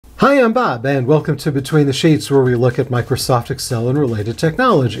Hi, I'm Bob, and welcome to Between the Sheets, where we look at Microsoft Excel and related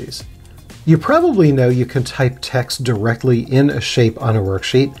technologies. You probably know you can type text directly in a shape on a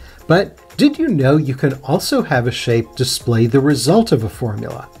worksheet, but did you know you can also have a shape display the result of a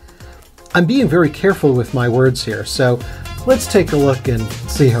formula? I'm being very careful with my words here, so let's take a look and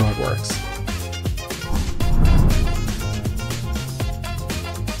see how it works.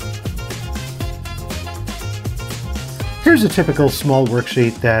 Here's a typical small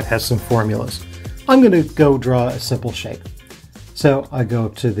worksheet that has some formulas. I'm going to go draw a simple shape. So I go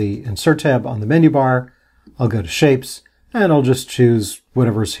up to the Insert tab on the menu bar, I'll go to Shapes, and I'll just choose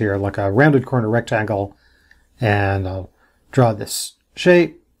whatever's here, like a rounded corner rectangle, and I'll draw this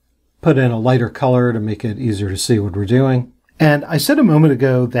shape, put in a lighter color to make it easier to see what we're doing. And I said a moment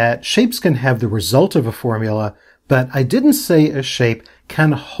ago that shapes can have the result of a formula, but I didn't say a shape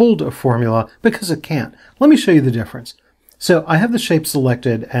can hold a formula because it can't. Let me show you the difference. So I have the shape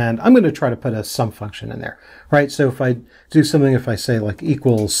selected, and I'm going to try to put a sum function in there, right? So if I do something, if I say like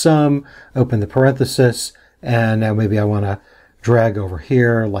equals sum, open the parenthesis, and now maybe I want to drag over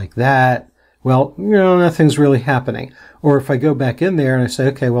here like that, well, nothing's really happening. Or if I go back in there and I say,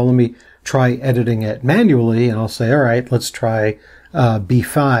 okay, well, let me try editing it manually, and I'll say, all right, let's try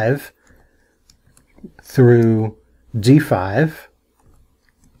B5 through D5.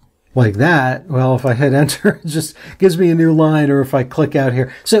 Like that. Well, if I hit enter, it just gives me a new line, or if I click out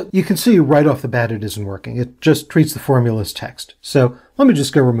here. So you can see right off the bat it isn't working. It just treats the formula as text. So let me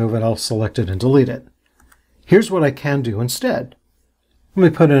just go remove it. I'll select it and delete it. Here's what I can do instead.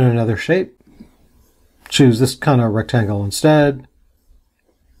 Let me put in another shape. Choose this kind of rectangle instead.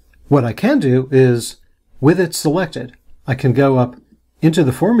 What I can do is, with it selected, I can go up into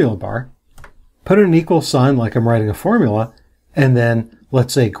the formula bar, put an equal sign like I'm writing a formula, and then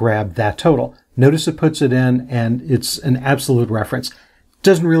let's say grab that total. Notice it puts it in and it's an absolute reference.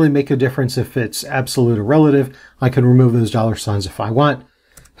 Doesn't really make a difference if it's absolute or relative. I can remove those dollar signs if I want.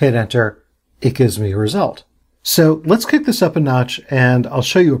 Hit enter. It gives me a result. So let's kick this up a notch and I'll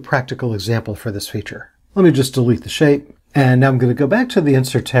show you a practical example for this feature. Let me just delete the shape. And now I'm going to go back to the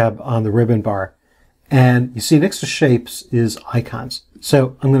Insert tab on the ribbon bar. And you see next to shapes is icons.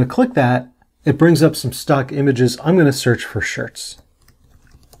 So I'm going to click that. It brings up some stock images. I'm going to search for shirts.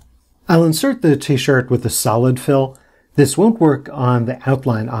 I'll insert the t-shirt with the solid fill. This won't work on the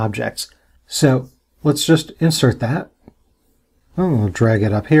outline objects. So let's just insert that. I'll drag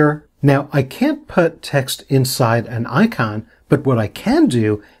it up here. Now I can't put text inside an icon, but what I can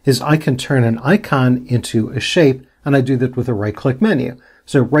do is I can turn an icon into a shape, and I do that with a right-click menu.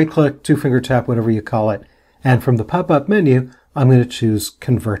 So right-click, two-finger tap, whatever you call it. And from the pop-up menu, I'm going to choose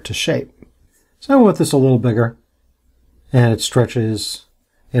Convert to Shape. So I want this a little bigger, and it stretches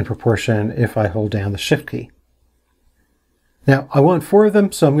in proportion if I hold down the Shift key. Now, I want 4 of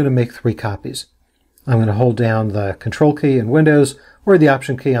them, so I'm going to make 3 copies. I'm going to hold down the Control key in Windows or the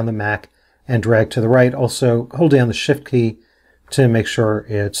Option key on the Mac and drag to the right. Also, hold down the Shift key to make sure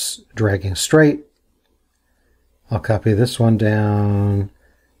it's dragging straight. I'll copy this one down,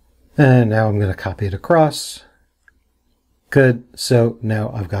 and now I'm going to copy it across. Good, so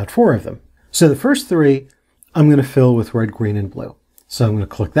now I've got 4 of them. So the first 3, I'm going to fill with red, green, and blue. So I'm going to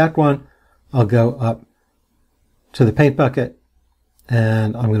click that one. I'll go up to the paint bucket,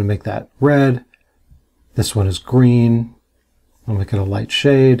 and I'm going to make that red. This one is green. I'll make it a light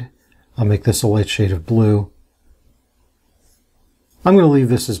shade. I'll make this a light shade of blue. I'm going to leave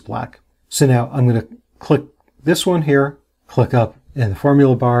this as black. So now I'm going to click this one here, click up in the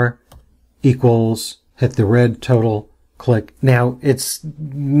formula bar, equals, hit the red total, click. Now, it's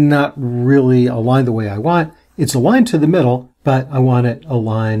not really aligned the way I want. It's aligned to the middle, but I want it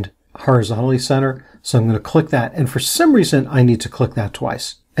aligned horizontally center. So I'm going to click that. And for some reason, I need to click that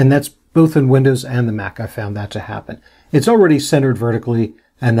twice. And that's both in Windows and the Mac. I found that to happen. It's already centered vertically,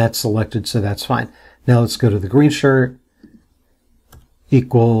 and that's selected, so that's fine. Now let's go to the green shirt,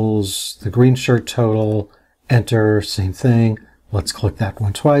 equals the green shirt total, enter, same thing. Let's click that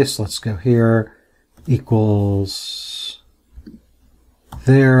one twice. Let's go here, equals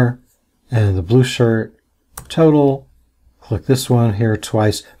there, and the blue shirt total. Click this one here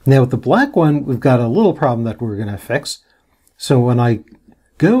twice. Now with the black one, we've got a little problem that we're going to fix. So when I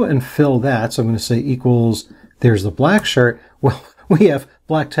go and fill that, so I'm going to say equals, there's the black shirt. Well, we have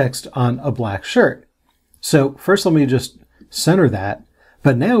black text on a black shirt. So first let me just center that.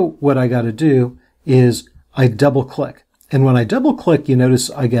 But now what I got to do is I double click. And when I double click, you notice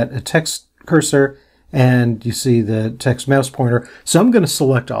I get a text cursor and you see the text mouse pointer. So I'm going to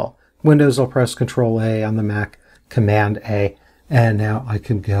select all. Windows, I'll press Control A. On the Mac, Command A. And now I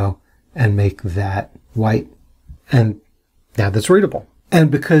can go and make that white. And now that's readable. And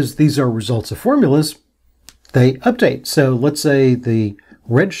because these are results of formulas, they update. So let's say the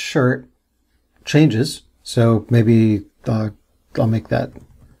red shirt changes. So maybe I'll make that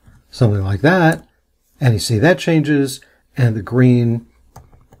something like that. And you see that changes, and the green,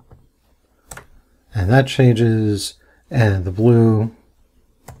 and that changes, and the blue,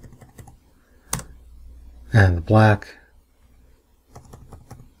 and the black.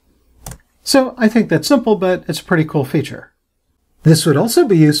 So I think that's simple, but it's a pretty cool feature. This would also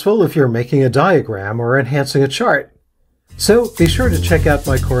be useful if you're making a diagram or enhancing a chart. So be sure to check out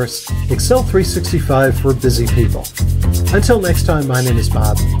my course, Excel 365 for Busy People. Until next time, my name is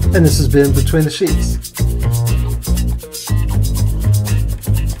Bob, and this has been Between the Sheets.